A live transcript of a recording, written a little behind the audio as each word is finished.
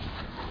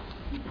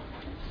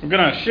We're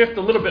going to shift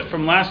a little bit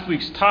from last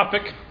week's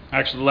topic,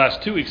 actually the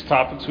last 2 weeks'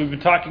 topics. We've been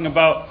talking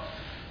about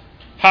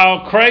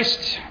how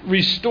Christ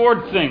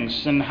restored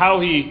things and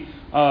how he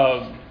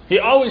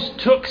always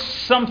took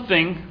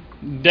something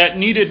that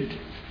needed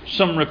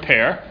some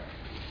repair,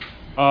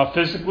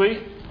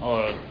 physically,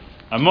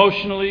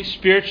 emotionally,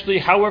 spiritually,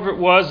 however it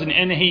was,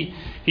 and he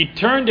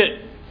turned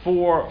it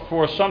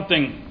for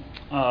something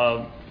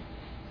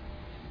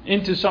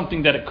into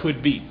something that it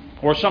could be,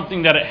 or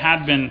something that it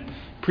had been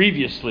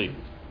previously.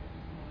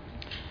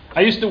 I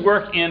used to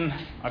work in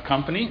a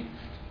company,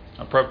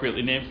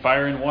 appropriately named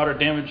Fire and Water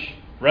Damage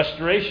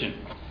Restoration.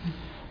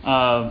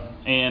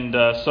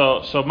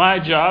 So my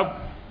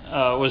job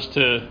was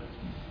to,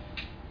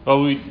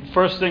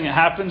 first thing that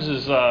happens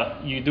is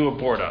you do a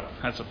board up.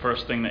 That's the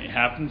first thing that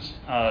happens.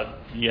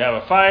 You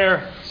have a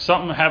fire,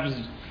 something happens,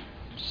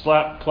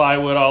 slap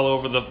plywood all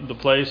over the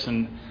place,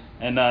 and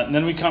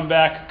then we come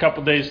back a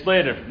couple days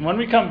later. When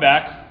we come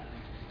back,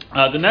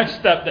 the next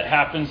step that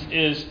happens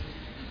is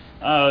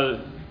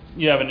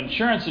you have an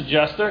insurance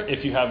adjuster,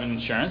 if you have an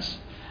insurance,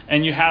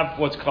 and you have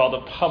what's called a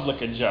public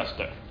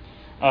adjuster.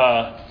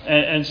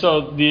 And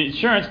so the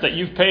insurance that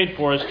you've paid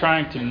for is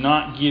trying to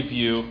not give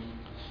you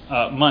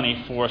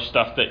money for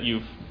stuff that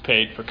you've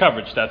paid for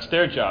coverage. That's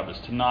their job, is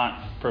to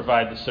not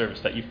provide the service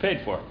that you've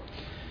paid for,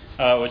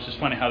 which is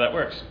funny how that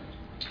works.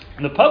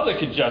 And the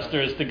public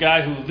adjuster is the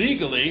guy who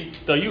legally,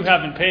 though you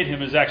haven't paid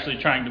him, is actually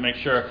trying to make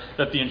sure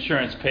that the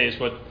insurance pays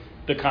what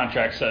the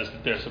contract says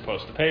that they're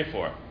supposed to pay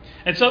for.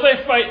 And so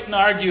they fight and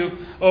argue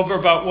over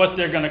about what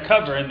they're going to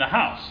cover in the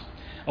house.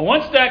 And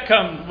once that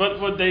comes,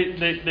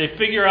 they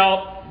figure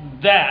out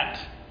that,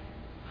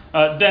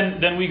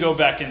 then we go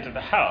back into the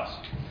house.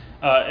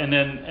 And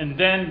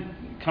then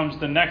comes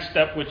the next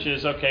step, which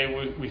is,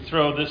 okay, we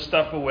throw this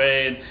stuff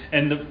away,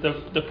 and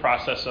the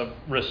process of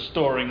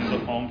restoring the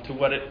home to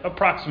what it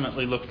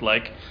approximately looked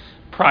like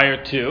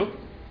prior to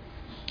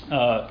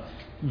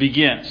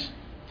begins.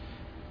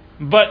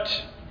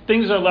 But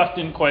things are left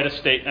in quite a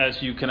state, as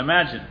you can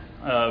imagine.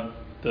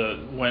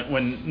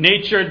 When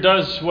nature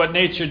does what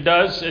nature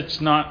does,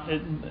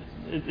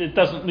 it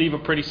doesn't leave a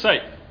pretty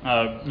sight,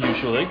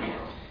 usually.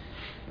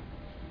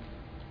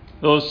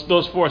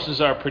 Those forces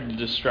are pretty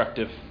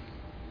destructive.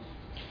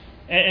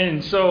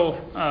 And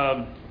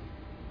so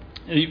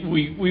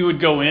we would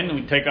go in and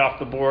we'd take off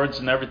the boards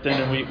and everything,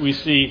 and we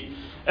see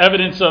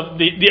evidence of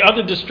the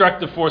other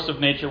destructive force of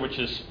nature, which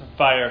is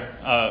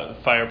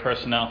fire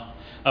personnel.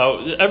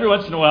 Every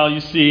once in a while you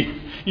see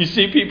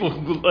people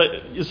who,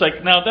 it's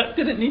like, now that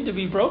didn't need to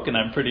be broken,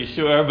 I'm pretty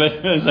sure, but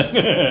it's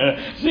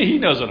like, see, he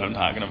knows what I'm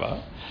talking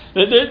about.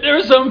 There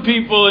are some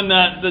people in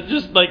that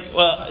just like,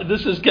 well,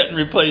 this is getting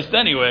replaced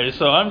anyway,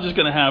 so I'm just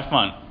going to have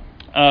fun.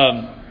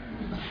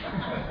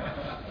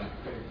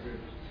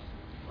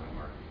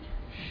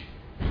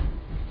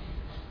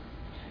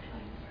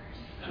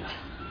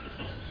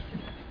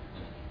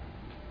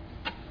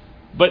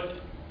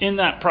 But in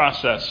that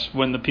process,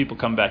 when the people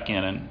come back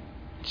in and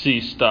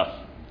see stuff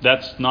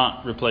that's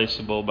not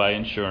replaceable by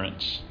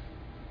insurance,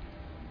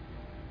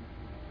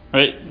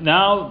 right?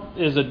 Now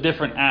is a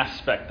different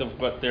aspect of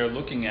what they're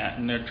looking at,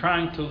 and they're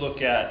trying to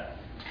look at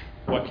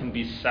what can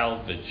be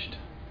salvaged.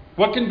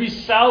 What can be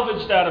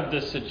salvaged out of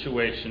this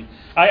situation?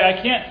 I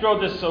can't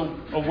throw this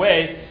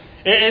away.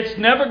 It's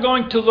never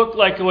going to look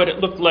like what it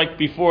looked like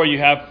before. You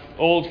have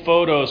old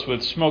photos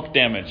with smoke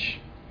damage,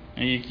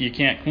 and you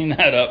can't clean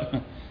that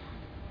up.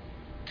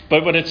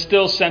 But it's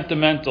still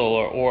sentimental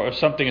or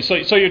something. So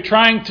you're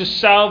trying to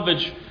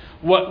salvage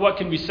what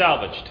can be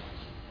salvaged.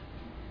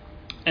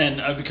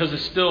 And because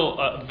there's still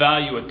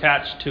value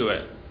attached to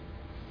it.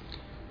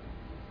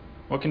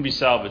 What can be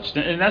salvaged?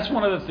 And that's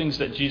one of the things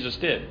that Jesus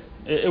did.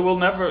 It will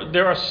never,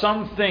 there are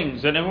some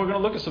things, and we're going to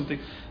look at something,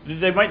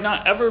 they might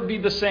not ever be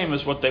the same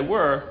as what they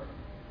were,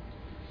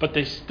 but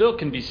they still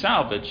can be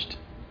salvaged.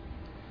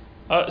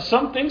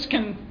 Some things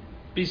can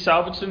be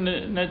salvaged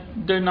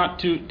and they're not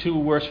too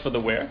worse for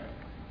the wear.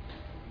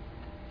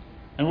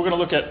 And we're going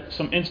to look at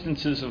some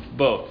instances of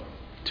both.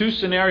 Two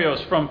scenarios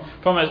from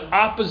as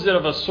opposite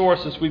of a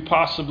source as we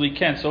possibly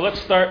can. So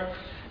let's start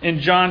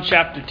in John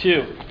chapter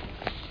 2.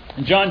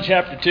 In John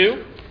chapter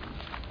 2,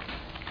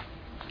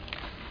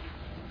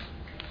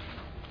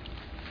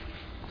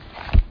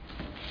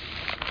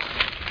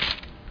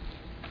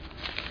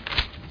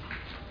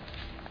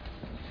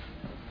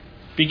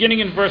 beginning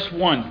in verse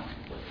 1.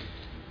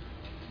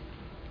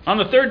 On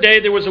the third day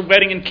there was a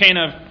wedding in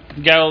Cana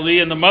of Galilee,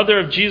 and the mother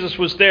of Jesus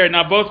was there.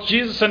 Now both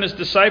Jesus and his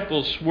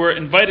disciples were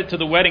invited to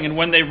the wedding, and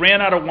when they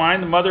ran out of wine,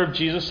 the mother of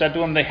Jesus said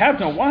to him, "They have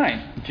no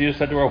wine." Jesus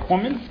said to her,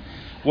 "Woman,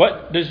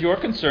 what does your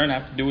concern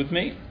have to do with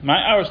me?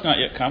 My hour is not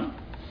yet come."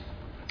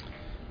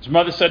 His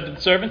mother said to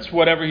the servants,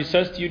 "Whatever he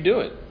says to you,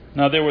 do it."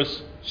 Now there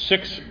was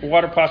 6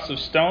 water pots of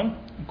stone,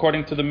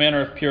 according to the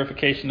manner of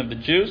purification of the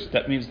Jews.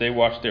 That means they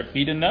washed their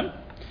feet in them,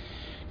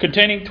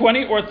 containing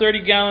 20 or 30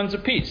 gallons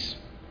apiece.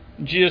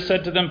 Jesus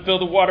said to them, "Fill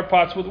the water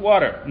pots with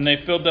water." And they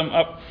filled them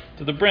up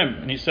to the brim.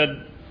 And he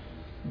said,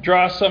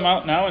 "Draw some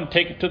out now and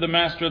take it to the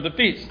master of the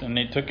feast." And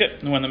they took it.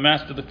 And when the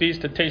master of the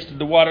feast had tasted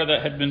the water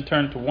that had been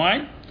turned to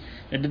wine,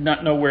 and did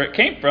not know where it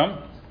came from,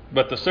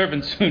 but the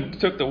servants who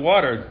took the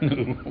water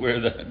knew where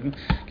that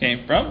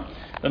came from.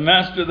 The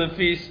master of the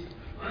feast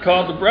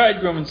called the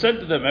bridegroom and said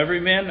to them, every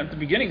man at the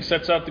beginning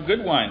sets out the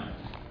good wine,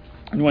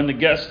 and when the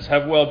guests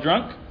have well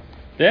drunk,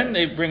 then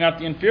they bring out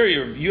the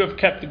inferior. You have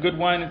kept the good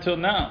wine until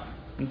now.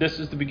 And this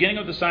is the beginning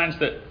of the signs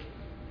that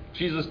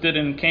Jesus did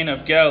in Cana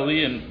of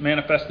Galilee and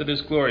manifested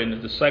his glory, and the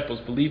disciples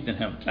believed in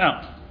him.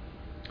 Now,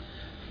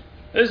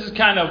 this is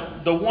kind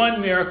of the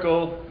one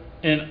miracle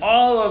in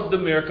all of the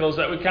miracles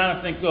that we kind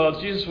of think, well,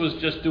 Jesus was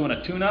just doing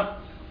a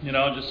tune-up,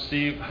 just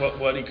see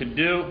what he could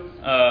do.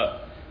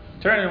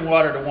 Turning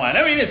water to wine.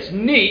 I mean, it's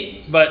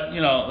neat, but,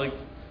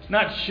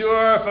 not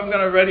sure if I'm going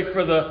to ready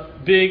for the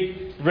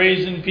big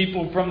raising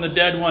people from the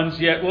dead ones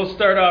yet. We'll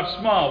start off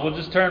small. We'll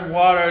just turn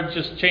water,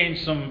 just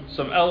change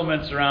some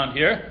elements around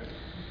here.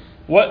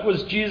 What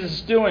was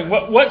Jesus doing?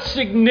 What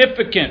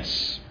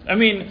significance? I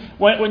mean,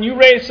 when you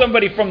raise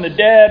somebody from the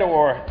dead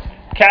or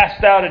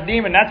cast out a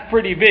demon, that's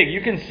pretty big.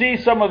 You can see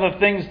some of the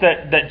things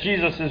that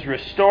Jesus is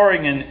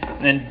restoring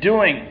and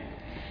doing.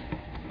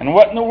 And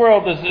what in the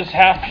world does this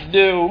have to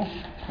do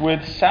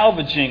with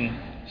salvaging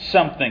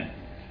something?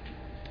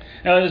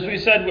 Now, as we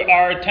said,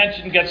 our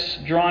attention gets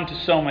drawn to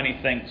so many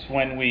things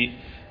when we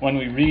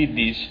read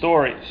these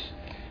stories.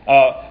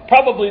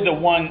 Probably the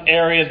one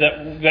area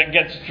that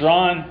gets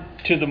drawn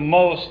to the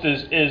most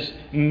is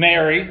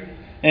Mary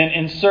and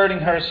inserting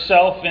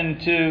herself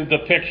into the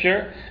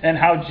picture and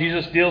how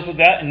Jesus deals with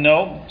that. And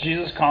no,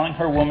 Jesus calling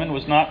her woman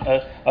was not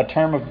a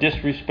term of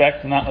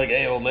disrespect, not like,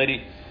 hey, old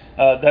lady.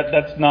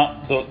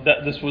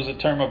 This was a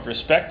term of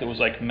respect. It was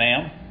like,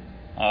 ma'am.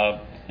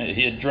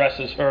 He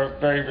addresses her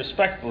very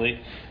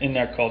respectfully in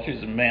their culture. He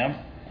says, ma'am,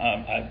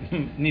 I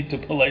need to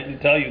politely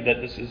tell you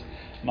that this is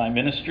my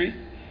ministry,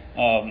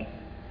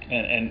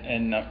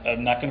 and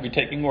I'm not going to be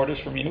taking orders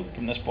from you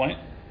from this point.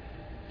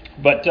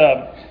 But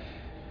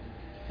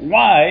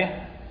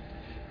why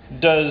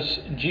does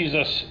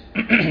Jesus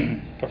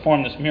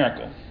perform this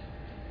miracle?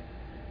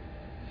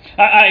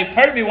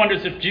 Part of me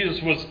wonders if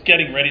Jesus was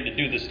getting ready to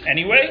do this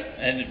anyway,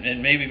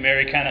 and maybe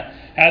Mary kind of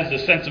has the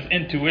sense of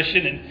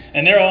intuition,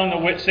 and they're all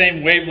on the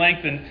same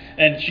wavelength,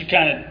 and she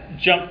kind of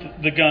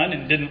jumped the gun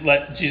and didn't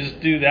let Jesus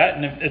do that.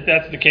 And if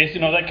that's the case,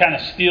 that kind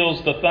of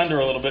steals the thunder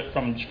a little bit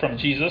from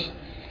Jesus.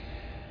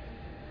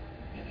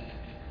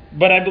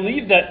 But I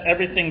believe that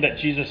everything that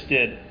Jesus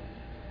did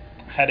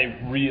had a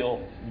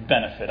real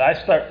benefit.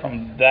 I start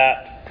from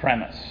that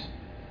premise.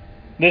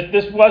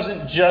 This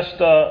wasn't just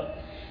a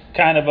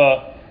kind of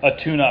a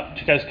tune-up,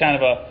 just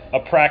kind of a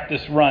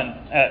practice run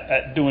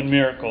at doing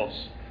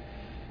miracles.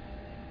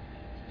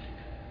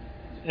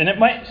 And it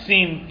might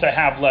seem to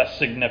have less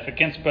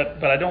significance,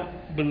 but I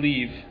don't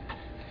believe...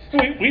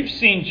 We've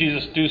seen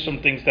Jesus do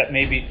some things that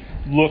maybe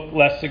look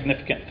less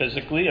significant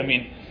physically. I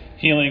mean,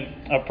 healing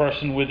a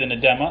person with an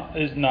edema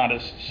is not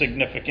as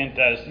significant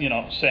as,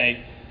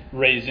 say,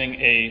 raising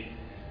a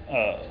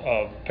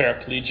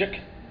paraplegic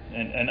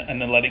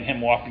and then letting him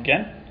walk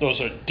again.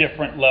 Those are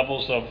different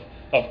levels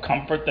of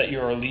comfort that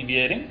you're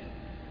alleviating.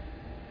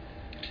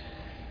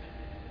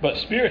 But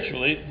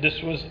spiritually,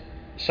 this was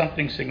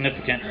something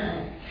significant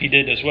he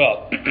did as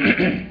well.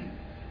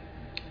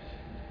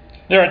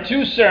 There are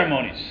two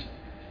ceremonies,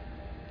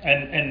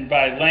 and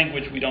by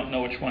language we don't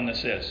know which one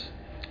this is,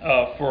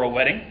 for a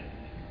wedding.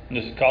 And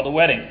this is called a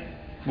wedding.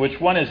 Which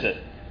one is it?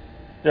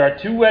 There are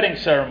two wedding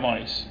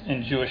ceremonies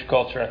in Jewish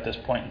culture at this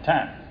point in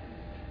time.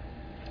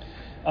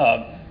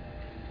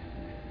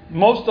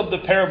 Most of the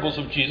parables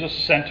of Jesus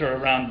center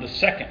around the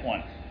second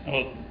one.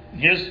 Well,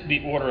 here's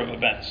the order of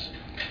events.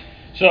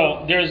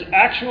 So there's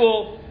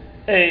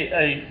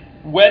a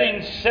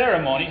wedding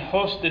ceremony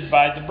hosted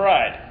by the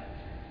bride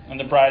and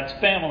the bride's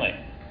family.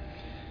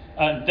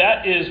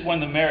 That is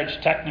when the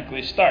marriage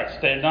technically starts.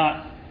 They're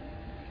not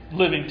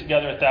living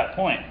together at that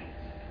point.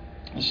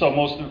 And so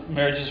most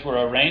marriages were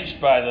arranged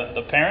by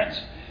the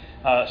parents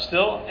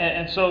still.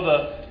 And so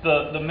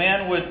the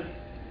man would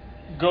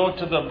go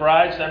to the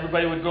bride's,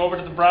 everybody would go over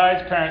to the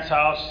bride's parents'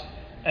 house,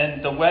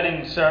 and the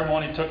wedding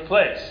ceremony took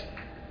place.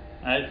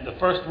 Right? The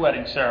first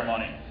wedding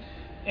ceremony.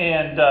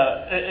 And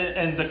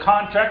the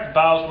contract,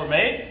 vows were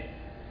made,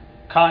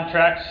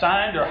 contract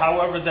signed, or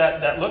however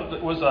that looked.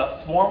 It was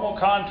a formal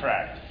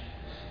contract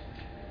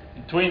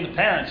between the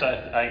parents,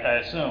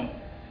 I assume.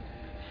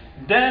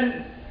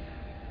 Then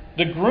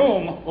the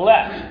groom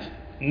left.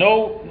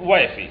 No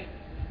wifey.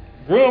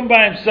 Groom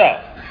by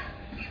himself.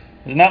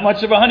 There's not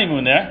much of a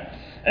honeymoon there.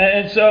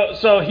 And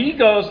so he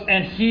goes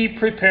and he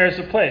prepares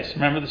a place.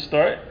 Remember the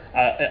story?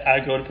 I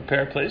go to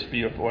prepare a place for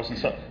you, of course, and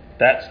so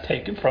that's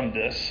taken from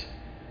this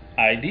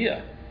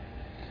idea.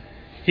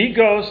 He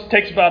goes,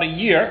 takes about a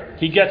year.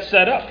 He gets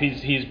set up.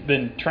 He's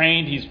been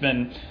trained. He's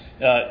been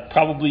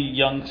probably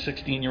young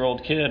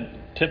 16-year-old kid,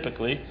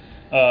 typically,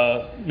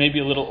 maybe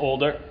a little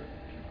older.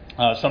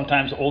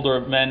 Sometimes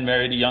older men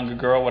married a younger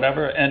girl,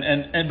 whatever.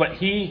 But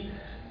he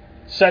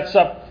sets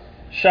up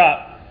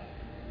shop.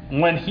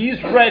 When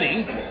he's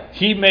ready,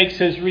 he makes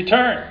his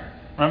return.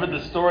 Remember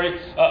the story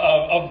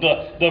of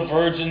the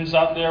virgins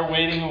out there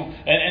waiting,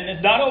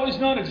 and not always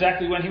known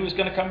exactly when he was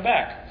going to come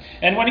back.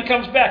 And when he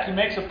comes back, he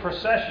makes a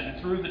procession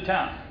through the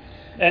town.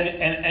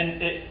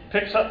 And it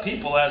picks up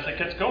people as it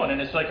gets going,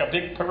 and it's like a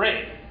big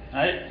parade,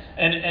 right?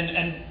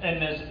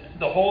 And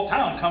the whole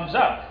town comes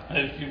out.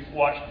 If you've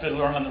watched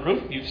Fiddler on the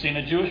Roof, you've seen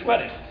a Jewish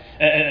wedding.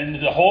 And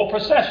the whole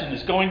procession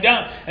is going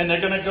down. And they're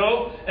going to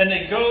go, and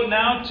they go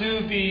now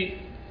to the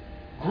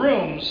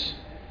groom's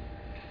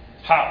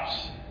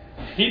house.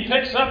 He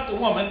picks up the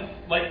woman,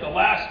 like the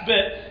last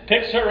bit,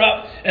 picks her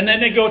up, and then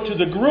they go to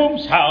the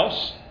groom's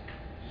house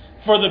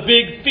for the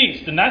big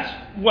feast. And that's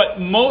what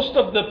most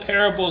of the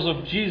parables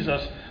of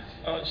Jesus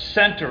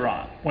center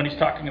on when he's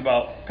talking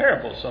about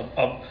parables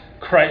of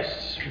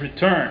Christ's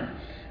return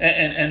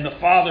and the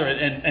Father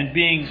and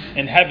being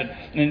in heaven.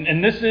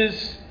 And this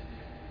is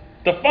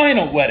the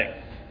final wedding.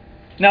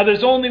 Now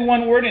there's only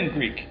one word in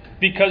Greek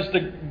because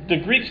the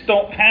Greeks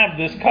don't have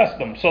this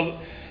custom.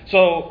 So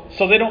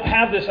they don't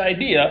have this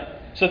idea.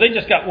 So they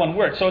just got one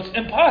word. So it's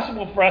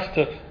impossible for us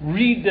to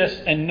read this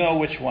and know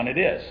which one it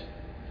is.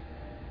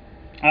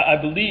 I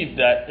believe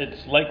that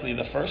it's likely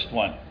the first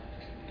one.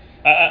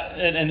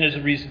 And there's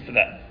a reason for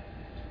that.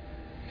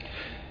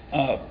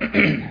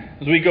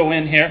 As we go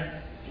in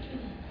here,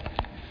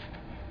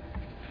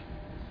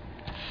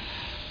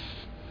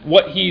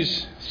 what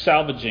he's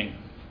salvaging,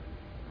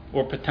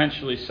 or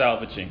potentially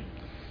salvaging,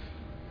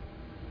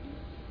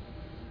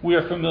 we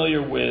are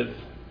familiar with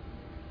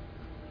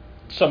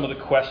some of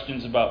the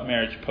questions about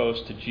marriage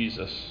posed to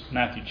Jesus.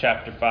 Matthew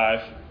chapter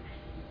 5.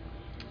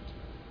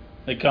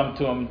 They come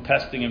to him,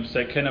 testing him,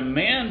 say, can a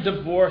man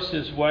divorce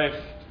his wife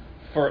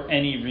for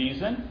any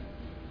reason?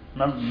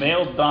 Remember,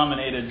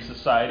 male-dominated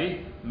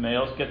society.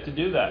 Males get to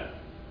do that.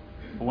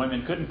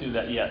 Women couldn't do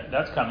that yet.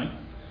 That's coming.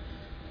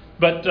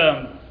 But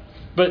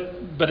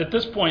at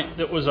this point,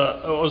 it was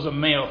a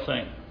male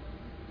thing.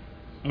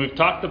 And we've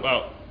talked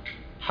about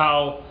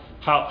how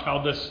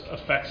this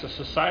affects a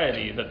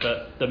society, that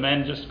the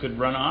men just could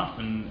run off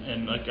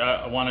and like,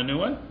 I want a new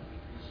one,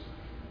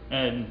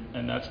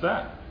 and that's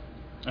that.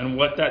 And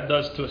what that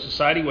does to a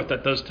society, what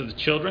that does to the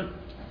children,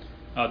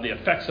 the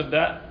effects of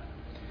that.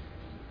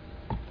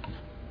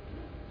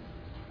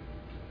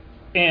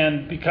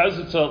 And because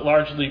it's a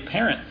largely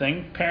parent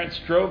thing, parents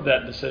drove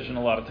that decision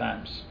a lot of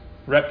times.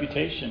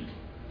 Reputation.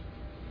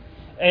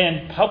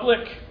 And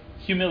public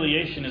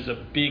humiliation is a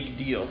big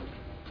deal.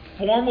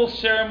 Formal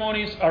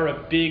ceremonies are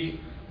a big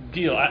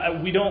deal.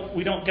 We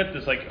don't get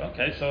this like,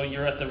 okay, so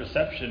you're at the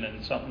reception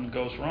and something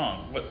goes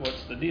wrong.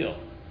 What's the deal?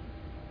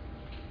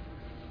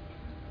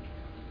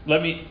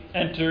 Let me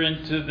enter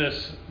into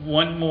this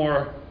one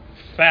more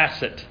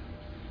facet.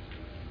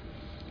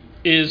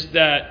 Is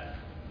that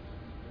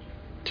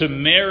to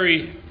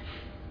marry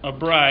a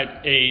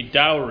bride, a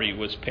dowry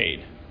was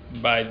paid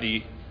by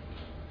the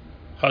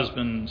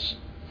husband's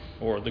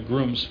or the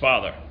groom's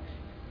father.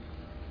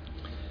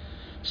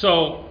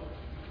 So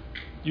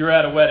you're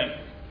at a wedding,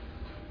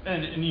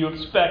 and you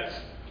expect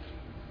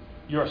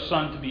your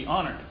son to be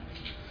honored,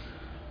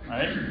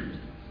 right?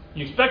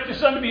 You expect your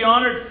son to be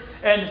honored,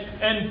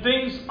 and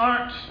things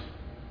aren't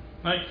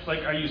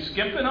like, are you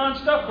skimping on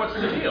stuff? What's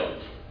the deal?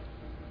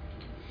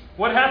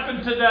 What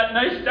happened to that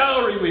nice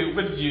dowry?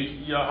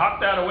 You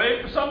hawk that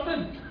away for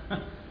something?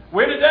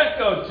 Where did that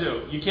go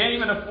to? You can't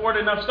even afford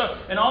enough stuff.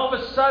 And all of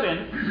a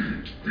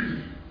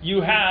sudden,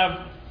 you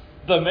have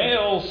the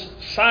male's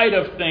side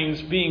of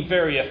things being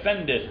very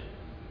offended.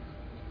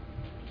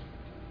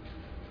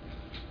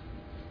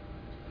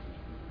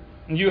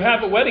 And you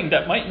have a wedding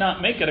that might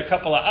not make it a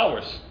couple of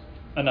hours,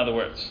 in other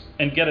words,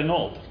 and get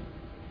annulled.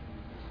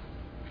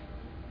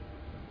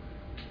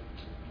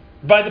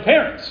 By the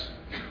parents.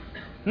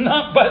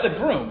 Not by the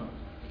groom.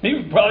 He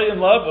was probably in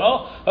love.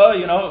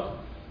 Well,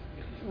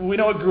 we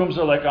know what grooms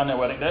are like on their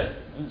wedding day.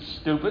 It's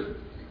stupid.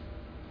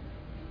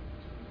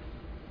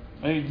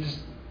 And he just,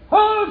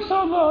 I'm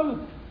so in love.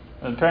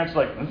 And the parents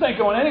are like, this ain't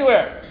going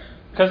anywhere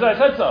because I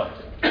said so.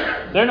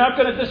 They're not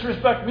going to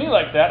disrespect me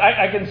like that.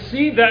 I can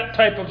see that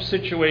type of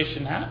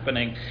situation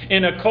happening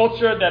in a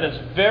culture that is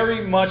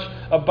very much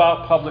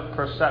about public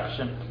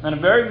perception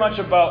and very much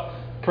about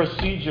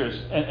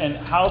procedures and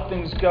how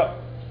things go.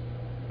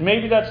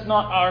 Maybe that's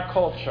not our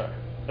culture.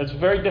 It's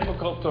very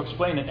difficult to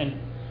explain it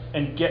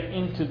and get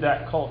into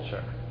that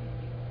culture.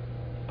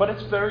 But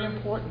it's very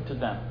important to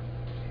them.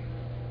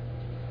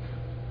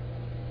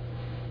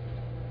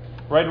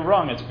 Right or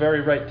wrong, it's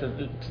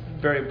it's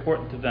very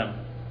important to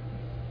them.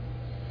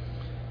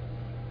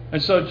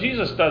 And so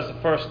Jesus does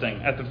the first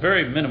thing. At the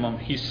very minimum,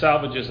 he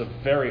salvages a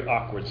very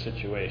awkward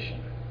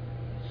situation.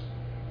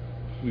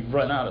 We've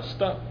run out of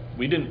stuff.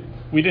 We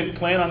didn't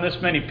plan on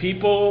this many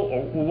people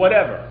or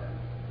whatever.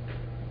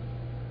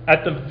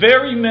 At the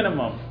very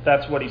minimum,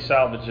 that's what he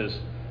salvages.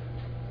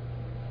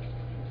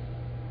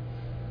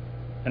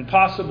 And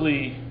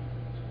possibly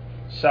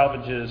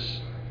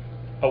salvages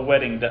a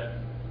wedding,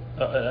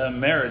 a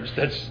marriage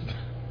that's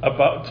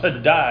about to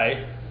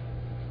die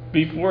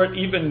before it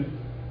even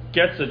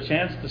gets a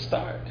chance to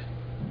start.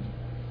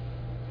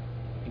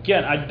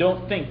 Again, I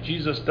don't think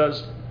Jesus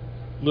does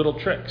little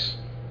tricks.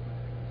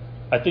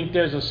 I think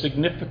there's a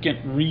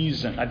significant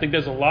reason. I think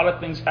there's a lot of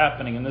things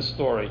happening in this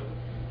story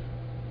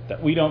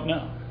that we don't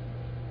know.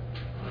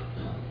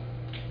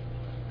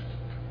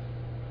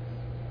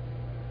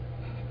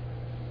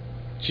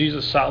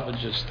 Jesus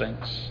salvages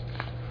things.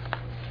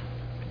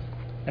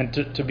 And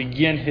to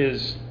begin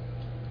his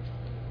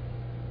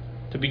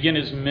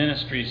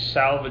ministry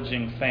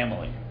salvaging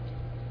family.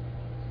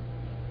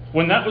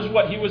 When that was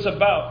what he was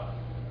about.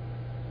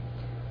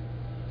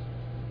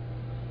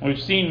 We've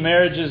seen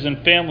marriages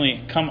and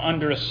family come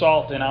under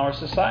assault in our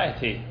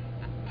society.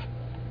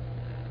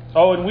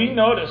 Oh, and we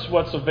notice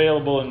what's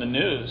available in the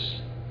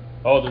news.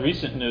 Oh, the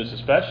recent news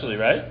especially,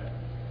 right?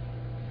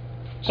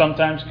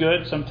 Sometimes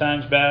good,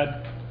 sometimes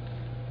bad.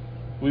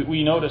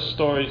 We notice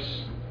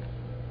stories.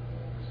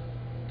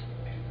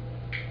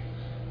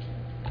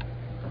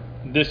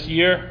 This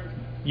year,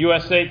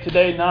 USA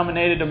Today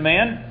nominated a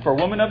man for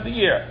Woman of the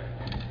Year.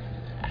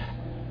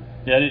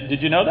 Yeah,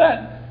 did you know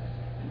that?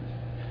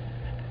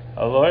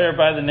 A lawyer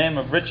by the name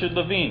of Richard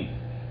Levine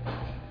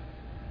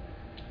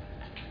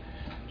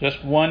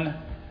just won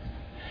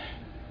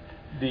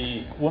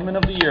the Woman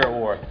of the Year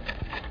award,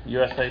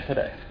 USA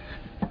Today.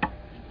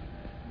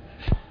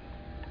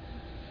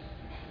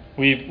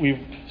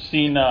 We've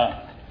seen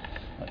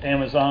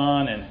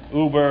Amazon and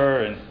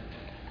Uber and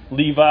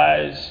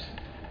Levi's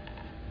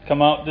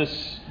come out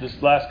this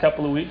last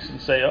couple of weeks and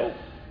say, "Oh,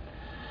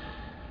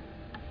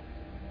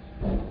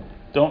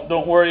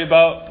 don't worry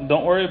about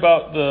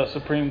the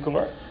Supreme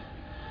Court.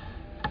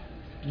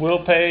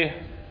 We'll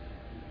pay,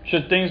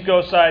 should things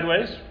go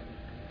sideways,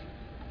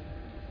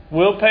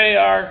 we'll pay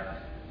our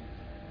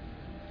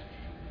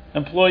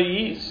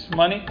employees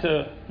money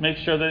to make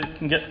sure that it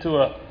can get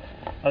to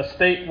a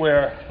state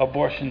where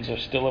abortions are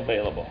still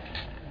available."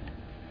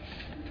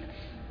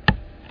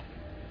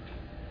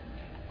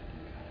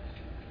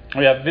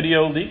 We have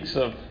video leaks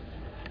of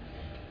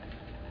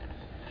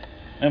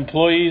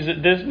employees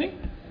at Disney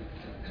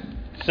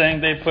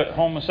saying they put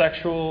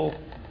homosexual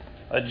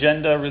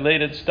agenda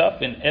related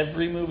stuff in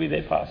every movie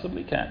they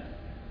possibly can.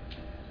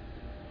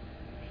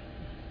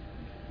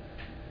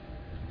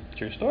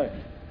 True story.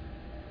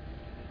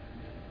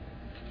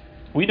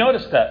 We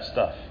noticed that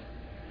stuff.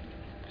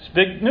 It's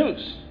big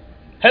news.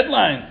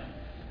 Headline.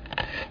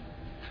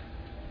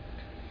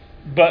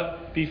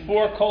 But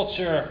before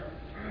culture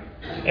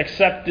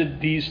accepted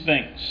these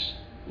things,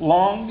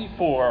 long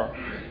before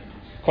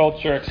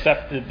culture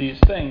accepted these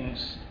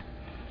things,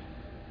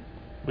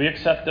 we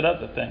accepted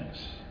other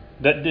things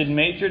that did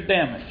major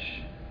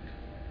damage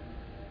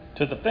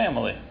to the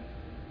family.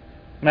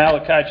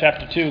 Malachi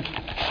chapter 2.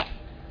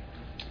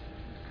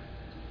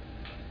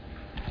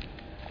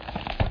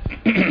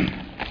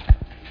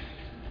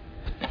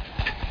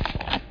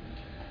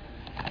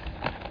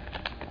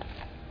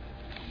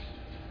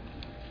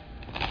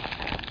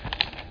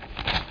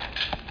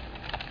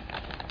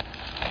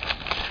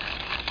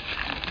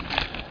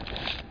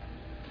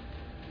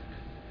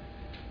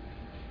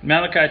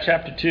 Malachi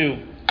chapter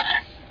 2,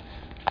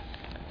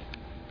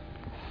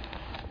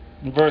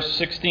 verse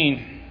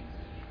 16.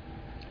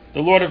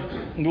 The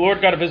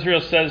Lord God of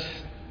Israel says,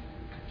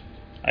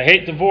 "I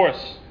hate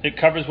divorce. It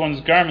covers one's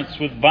garments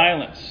with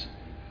violence,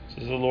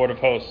 says the Lord of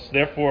hosts.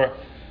 Therefore,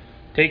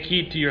 take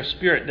heed to your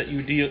spirit that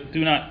you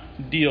do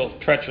not deal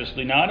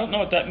treacherously." Now, I don't know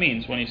what that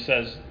means when he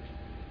says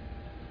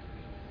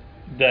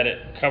that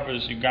it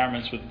covers your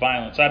garments with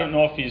violence. I don't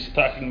know if he's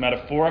talking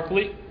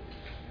metaphorically,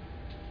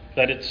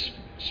 that it's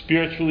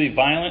spiritually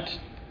violent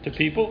to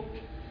people,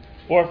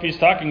 or if he's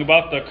talking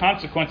about the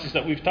consequences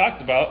that we've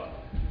talked about,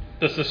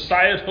 the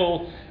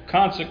societal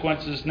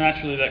consequences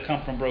naturally that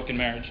come from broken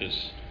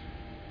marriages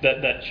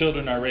that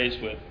children are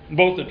raised with.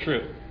 Both are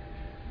true.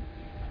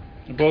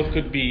 Both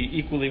could be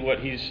equally what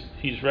he's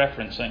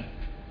referencing.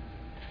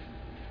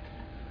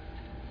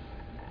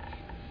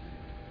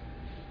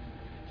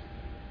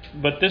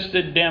 But this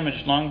did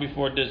damage long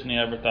before Disney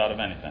ever thought of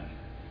anything.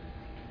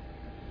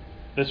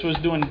 This was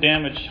doing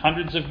damage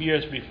hundreds of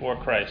years before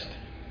Christ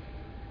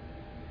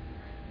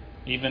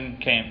even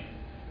came.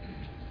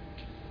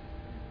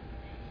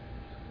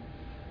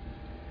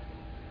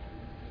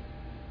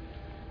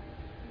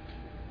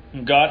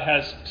 And God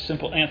has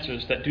simple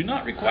answers that do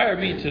not require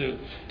me to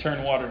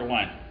turn water to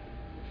wine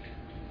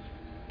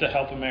to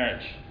help a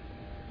marriage.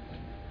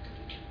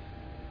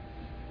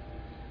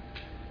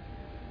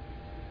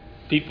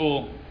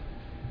 People,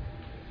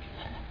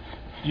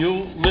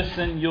 you'll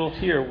listen, you'll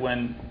hear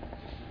when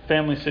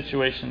family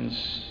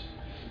situations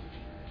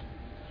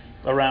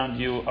around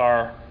you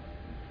are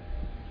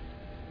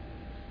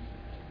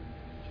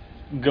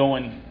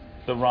going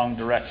the wrong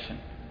direction.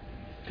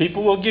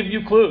 People will give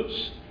you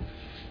clues.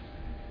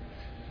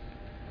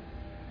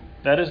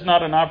 That is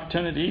not an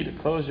opportunity to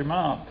close your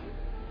mouth.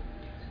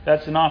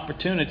 That's an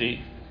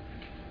opportunity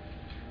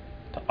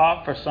to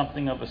offer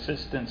something of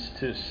assistance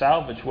to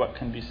salvage what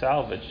can be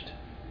salvaged.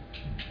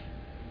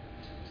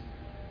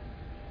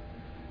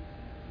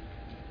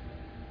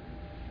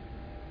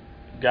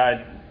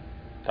 Guy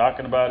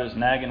talking about his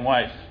nagging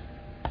wife.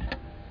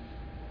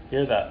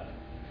 Hear that.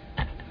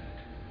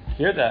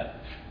 Hear that.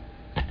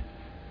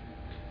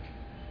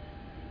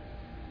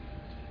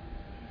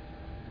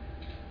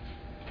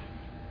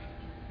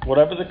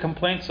 Whatever the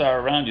complaints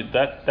are around you,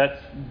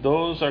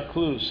 those are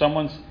clues.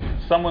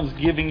 Someone's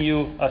giving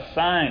you a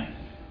sign.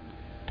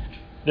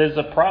 There's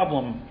a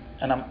problem,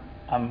 and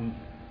I'm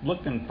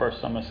looking for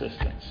some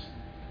assistance.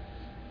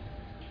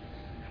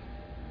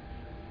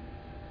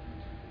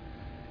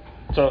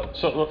 So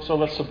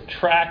let's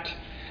subtract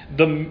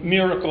the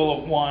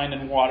miracle of wine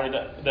and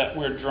water that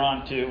we're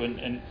drawn to,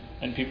 and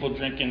people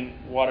drinking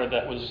water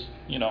that was,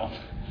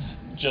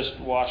 just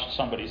washed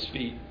somebody's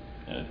feet.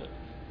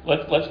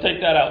 Let's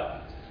take that out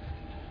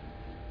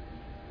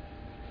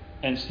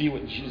and see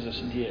what Jesus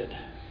did.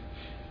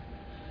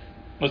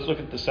 Let's look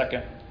at the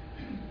second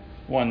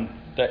one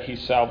that he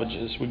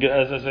salvages.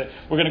 As I say,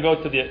 we're going to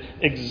go to the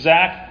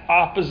exact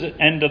opposite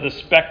end of the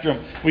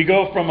spectrum. We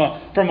go from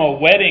a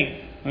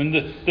wedding and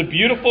the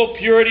beautiful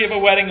purity of a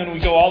wedding, and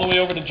we go all the way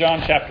over to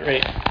John chapter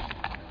 8.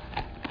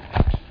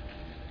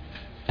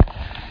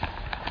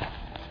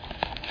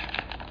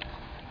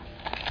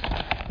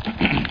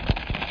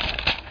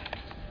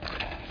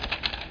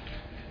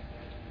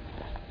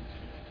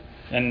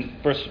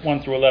 And verse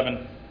 1 through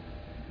 11.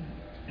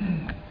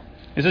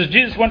 It says,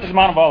 Jesus went to the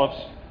Mount of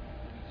Olives.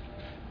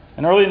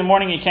 And early in the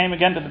morning he came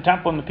again to the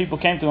temple, and the people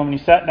came to him, and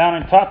he sat down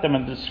and taught them.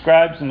 And the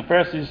scribes and the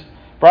Pharisees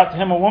brought to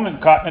him a woman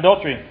caught in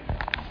adultery.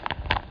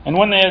 And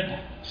when they had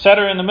set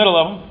her in the middle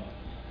of them,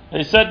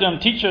 they said to him,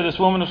 Teacher, this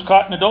woman was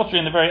caught in adultery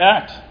in the very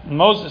act. And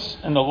Moses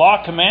and the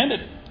law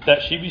commanded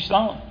that she be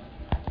stoned.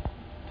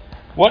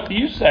 What do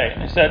you say?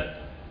 And they said,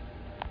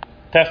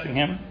 testing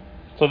him,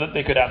 so that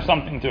they could have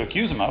something to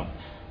accuse him of.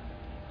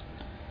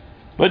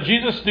 But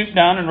Jesus stooped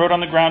down and wrote on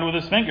the ground with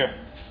his finger,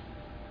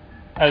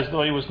 as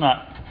though he was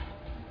not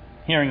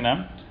hearing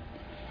them.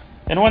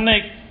 And when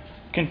they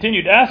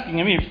continued asking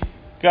him, he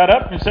got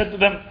up and said to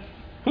them,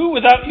 Who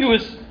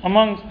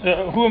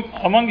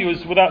among you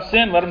is without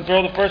sin? Let him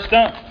throw the first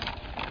stone.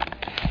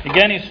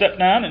 Again he stepped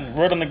down and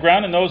wrote on the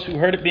ground, and those who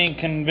heard it, being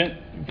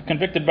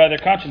convicted by their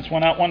conscience,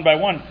 went out one by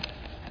one,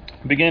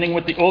 beginning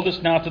with the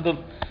oldest now to the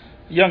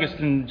youngest.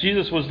 And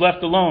Jesus was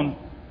left alone,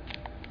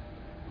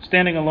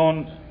 standing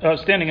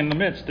in the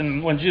midst.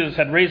 And when Jesus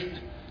had raised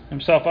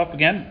himself up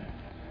again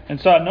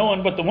and saw no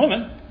one but the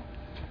woman,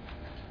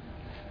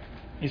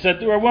 he said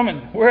to her,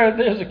 Woman, where are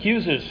those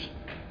accusers?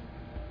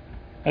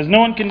 Has no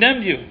one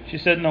condemned you? She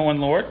said, No one,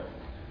 Lord.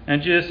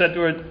 And Jesus said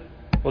to her,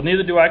 Well,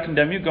 neither do I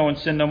condemn you. Go and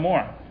sin no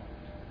more.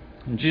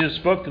 And Jesus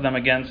spoke to them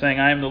again, saying,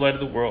 I am the light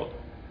of the world.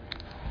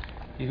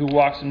 He who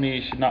walks in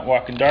me should not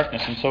walk in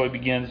darkness. And so he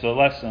begins a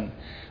lesson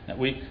that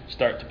we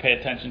start to pay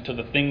attention to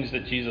the things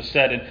that Jesus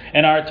said.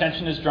 And our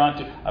attention is drawn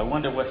to, I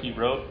wonder what he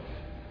wrote.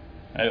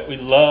 We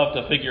love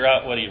to figure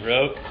out what he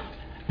wrote.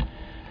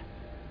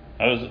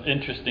 Those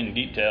interesting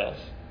details.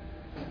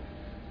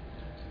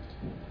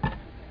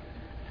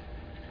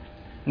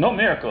 No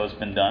miracle has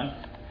been done,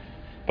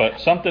 but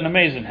something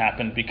amazing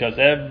happened because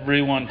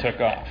everyone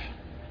took off.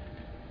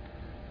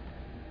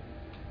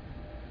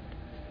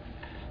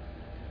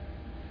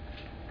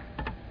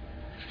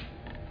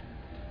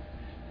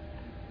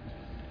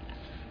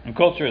 And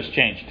culture has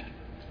changed.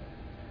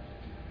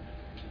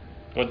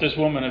 What this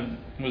woman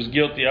was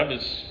guilty of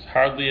is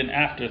hardly an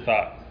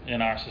afterthought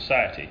in our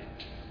society.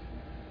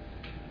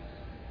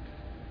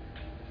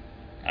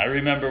 I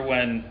remember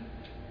when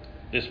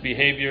this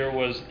behavior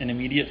was an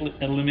immediate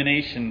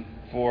elimination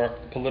for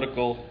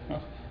political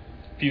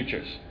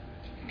futures.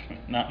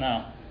 Not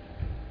now.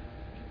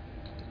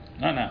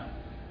 Not now.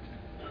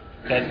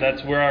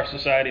 That's where our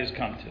society has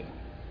come to.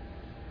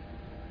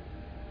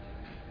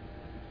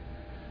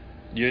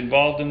 You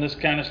involved in this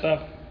kind of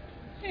stuff?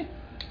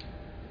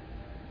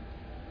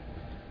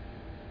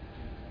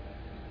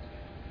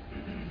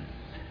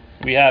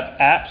 We have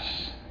apps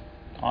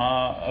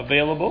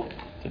available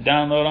to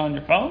download on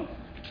your phone,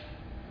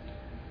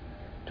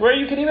 to where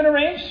you can even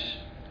arrange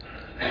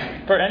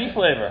for any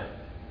flavor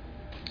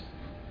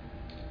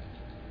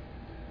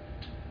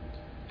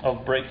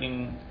of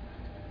breaking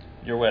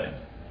your wedding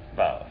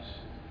vows.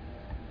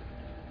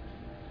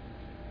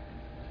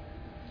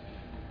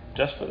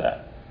 Just for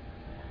that.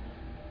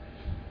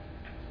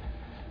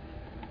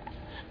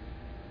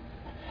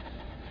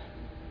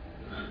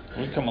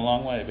 We've come a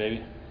long way,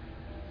 baby.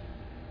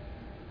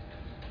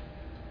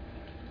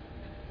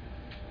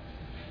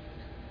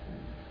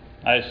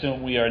 I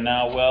assume we are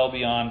now well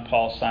beyond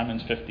Paul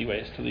Simon's 50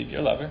 ways to leave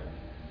your lover.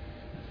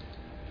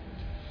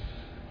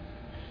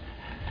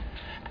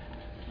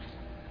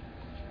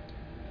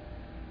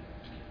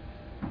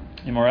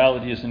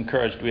 Immorality is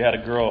encouraged. We had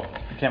a girl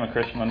who became a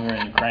Christian when we were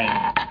in Ukraine.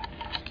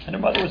 And her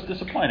mother was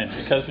disappointed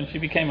because when she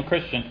became a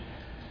Christian,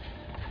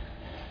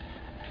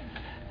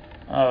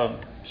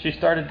 she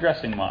started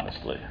dressing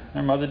modestly.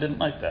 Her mother didn't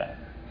like that.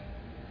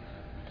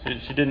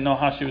 She didn't know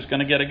how she was going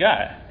to get a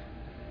guy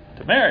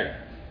to marry,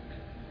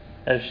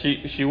 as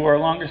she wore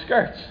longer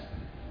skirts.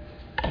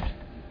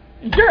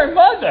 Your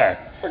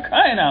mother, for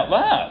crying out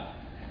loud.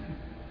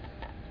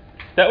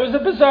 That was a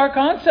bizarre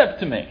concept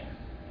to me.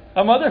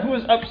 A mother who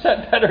was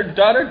upset that her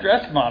daughter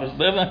dressed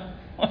modestly.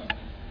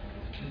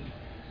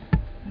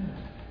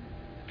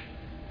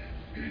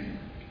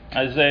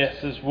 Isaiah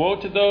says,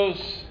 Woe to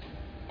those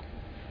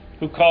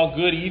who call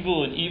good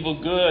evil and evil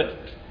good.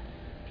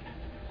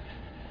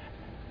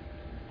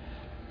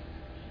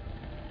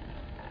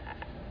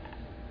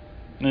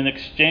 And in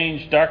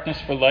exchange, darkness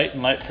for light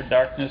and light for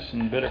darkness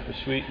and bitter for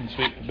sweet and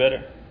sweet for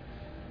bitter.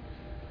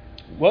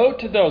 Woe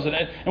to those.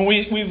 And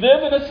we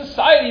live in a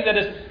society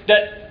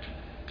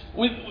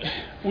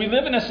we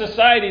live in a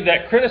society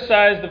that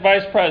criticized the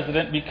vice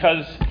president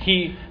because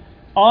he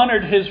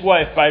honored his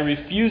wife by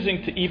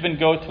refusing to even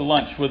go to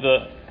lunch with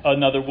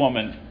another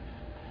woman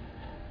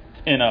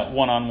in a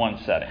one-on-one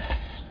setting.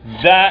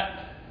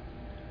 That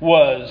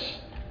was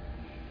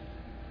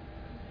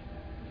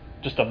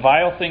just a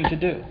vile thing to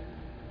do.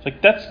 It's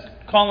like, that's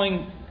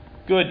calling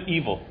good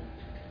evil.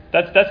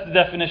 That's the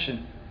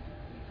definition.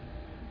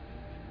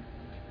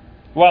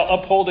 While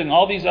upholding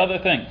all these other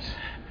things.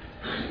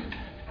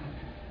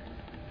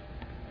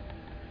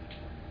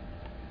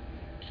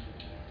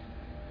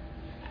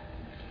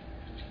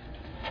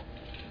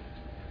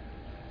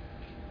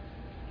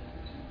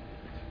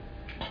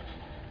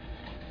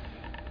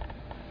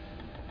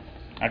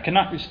 I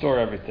cannot restore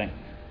everything.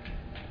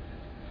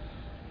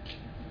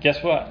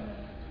 Guess what?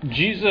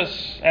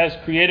 Jesus, as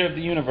creator of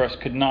the universe,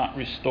 could not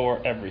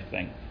restore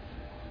everything.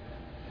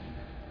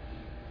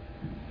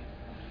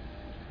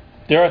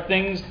 There are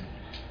things,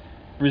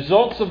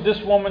 results of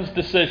this woman's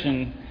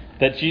decision,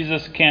 that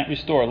Jesus can't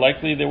restore.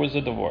 Likely there was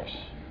a divorce.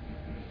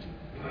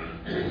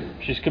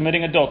 She's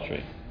committing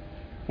adultery.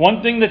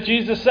 One thing that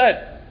Jesus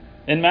said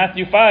in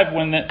Matthew 5,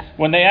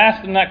 when they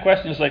asked him that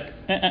question, is like,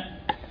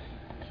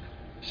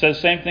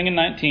 Says same thing in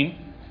Matthew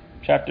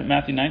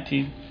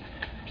 19.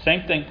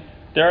 Same thing.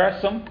 There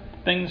are some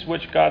things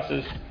which God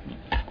says,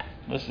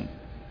 listen,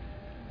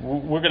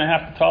 we're going to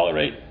have to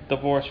tolerate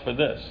divorce for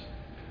this.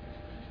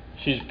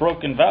 She's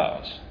broken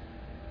vows.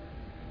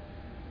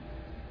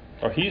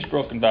 Or he's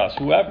broken vows,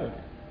 whoever.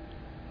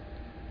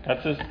 God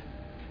says,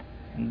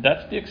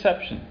 that's the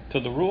exception to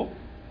the rule.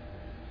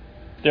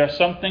 There are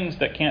some things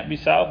that can't be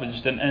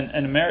salvaged, and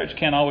a marriage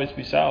can't always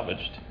be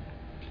salvaged.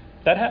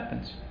 That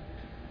happens.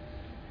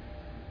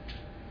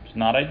 It's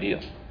not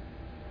ideal.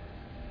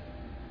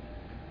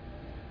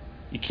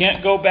 You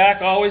can't go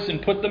back always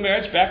and put the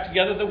marriage back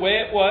together the way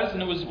it was,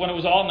 and it was when it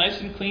was all nice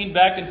and clean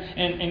back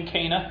in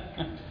Cana,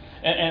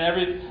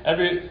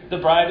 and the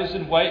bride was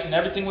in white, and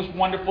everything was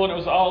wonderful, and it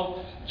was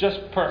all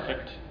just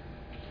perfect.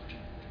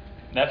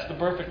 That's the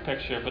perfect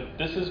picture, but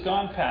this has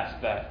gone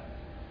past that.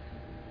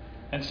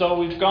 And so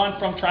we've gone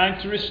from trying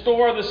to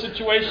restore the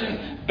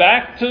situation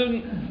back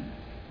to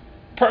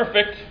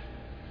perfect.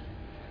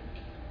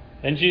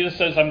 And Jesus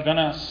says, I'm going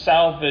to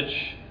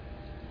salvage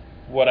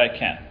what I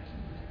can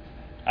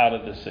out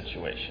of this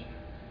situation.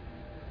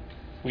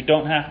 We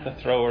don't have to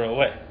throw her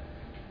away.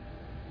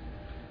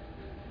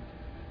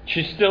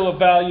 She's still a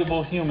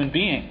valuable human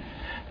being.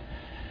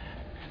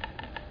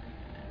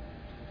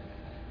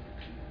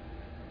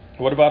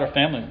 What about her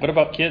family? What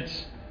about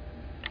kids?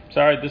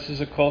 Sorry, this is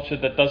a culture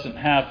that doesn't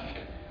have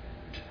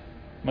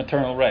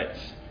maternal rights.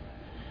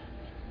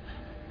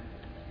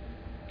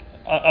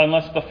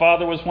 Unless the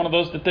father was one of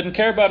those that didn't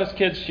care about his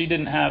kids, she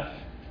didn't have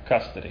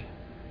custody.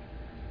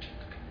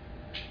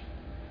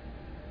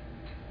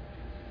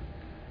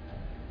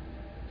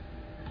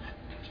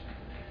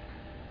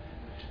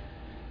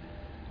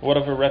 What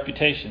of her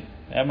reputation?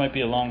 That might be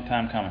a long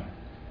time coming.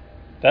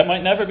 That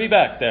might never be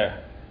back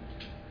there.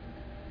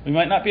 We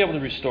might not be able to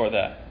restore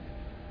that.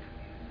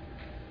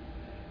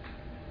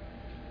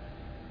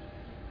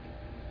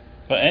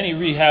 But any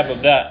rehab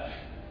of that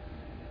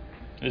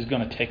is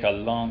going to take a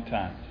long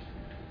time.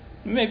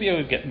 Maybe it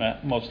would get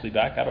mostly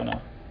back. I don't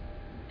know.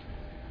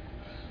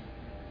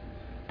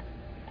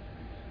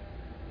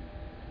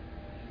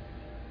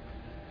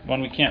 When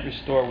we can't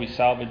restore, we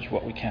salvage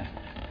what we can.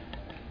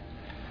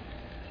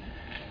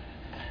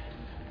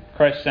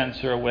 Christ sends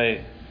her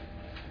away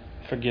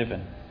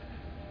forgiven.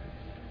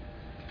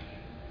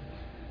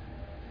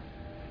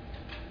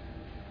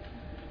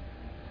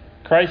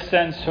 Christ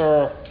sends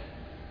her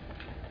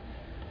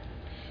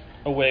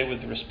away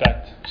with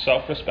respect,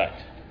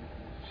 self-respect.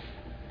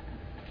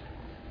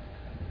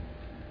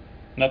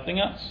 Nothing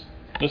else.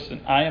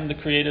 Listen, I am the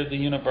creator of the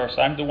universe.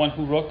 I'm the one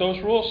who wrote those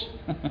rules.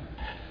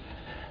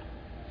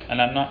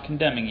 And I'm not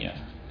condemning you.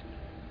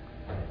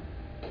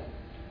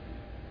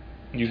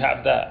 You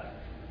have that.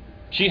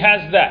 She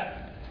has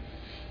that.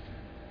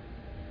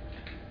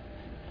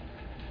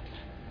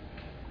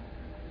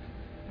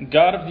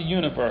 God of the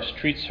universe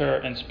treats her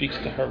and speaks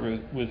to her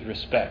with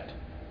respect.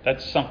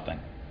 That's something.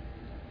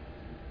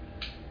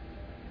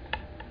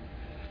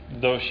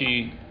 Though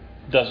she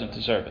doesn't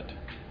deserve it.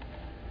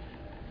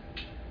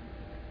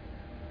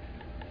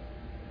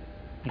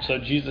 And so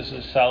Jesus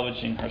is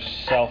salvaging her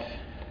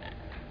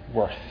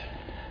self-worth.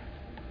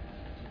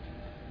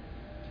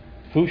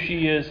 Who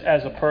she is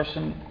as a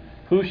person,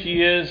 who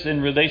she is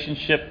in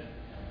relationship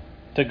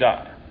to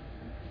God.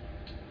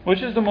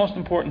 Which is the most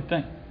important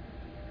thing.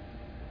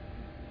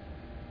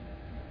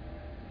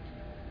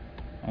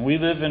 And we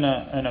live in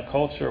a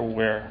culture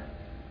where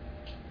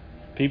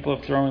people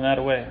have thrown that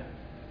away.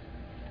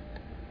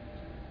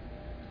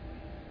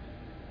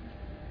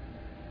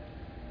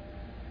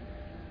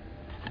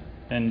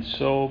 in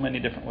so many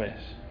different ways.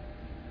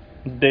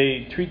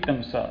 They treat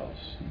themselves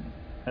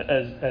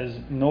as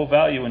no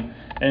value,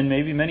 and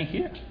maybe many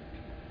here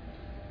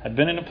have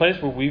been in a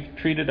place where we've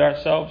treated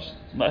ourselves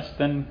less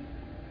than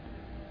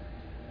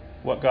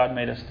what God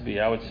made us to be.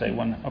 I would say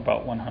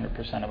about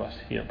 100% of us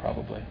here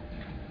probably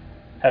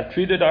have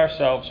treated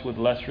ourselves with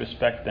less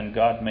respect than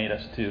God made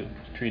us to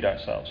treat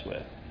ourselves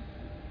with.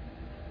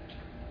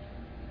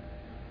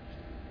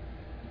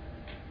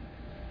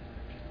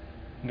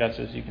 And God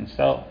says you can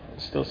still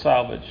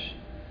salvage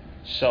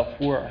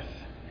self-worth.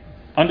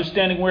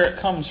 Understanding where it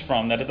comes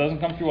from, that it doesn't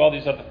come through all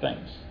these other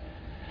things.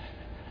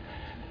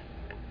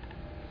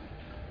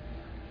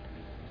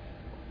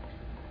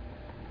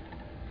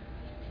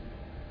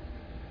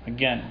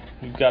 Again,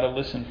 we've got to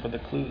listen for the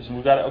clues, and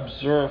we've got to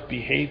observe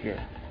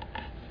behavior.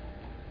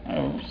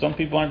 Some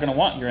people aren't going to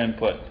want your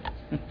input.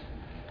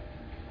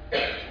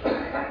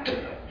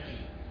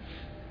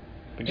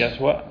 But guess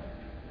what?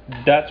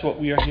 That's what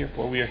we are here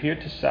for. We are here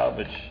to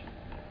salvage.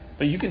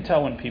 But you can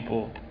tell when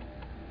people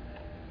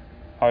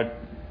are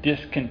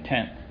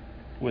discontent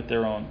with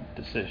their own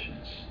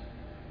decisions.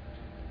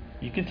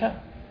 You can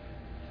tell.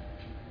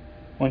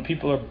 When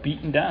people are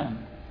beaten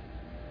down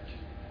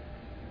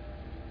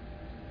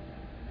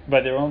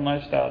by their own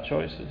lifestyle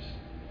choices.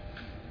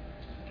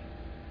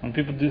 When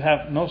people do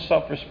have no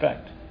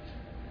self-respect.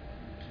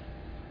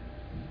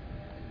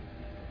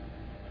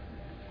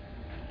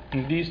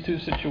 And these two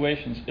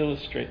situations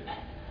illustrate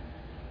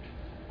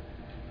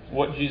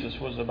what Jesus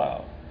was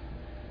about.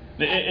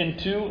 In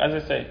two,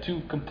 as I say,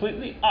 two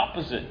completely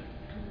opposite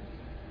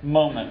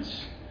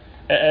moments.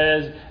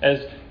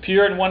 As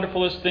pure and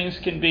wonderful as things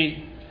can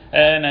be,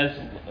 and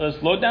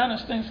as low down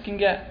as things can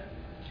get.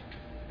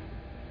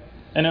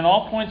 And in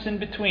all points in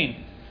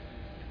between,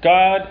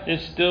 God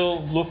is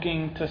still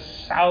looking to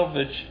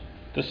salvage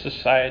the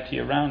society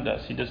around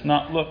us. He does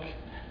not look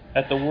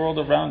at the world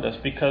around us,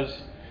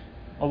 because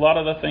a lot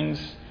of the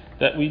things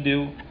that we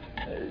do,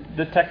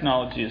 the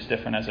technology is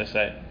different, as I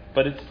say,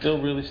 but it's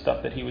still really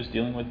stuff that he was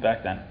dealing with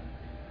back then.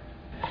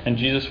 And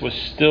Jesus was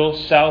still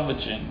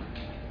salvaging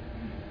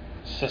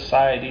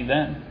society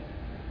then.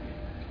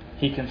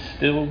 He can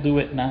still do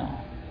it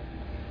now.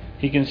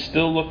 He can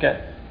still look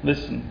at,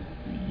 listen,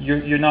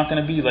 you're not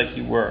going to be like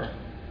you were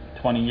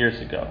 20 years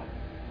ago.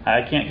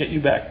 I can't get you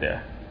back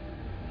there.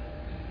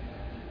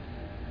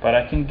 But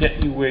I can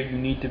get you where you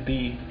need to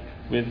be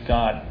with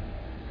God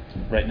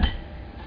right now.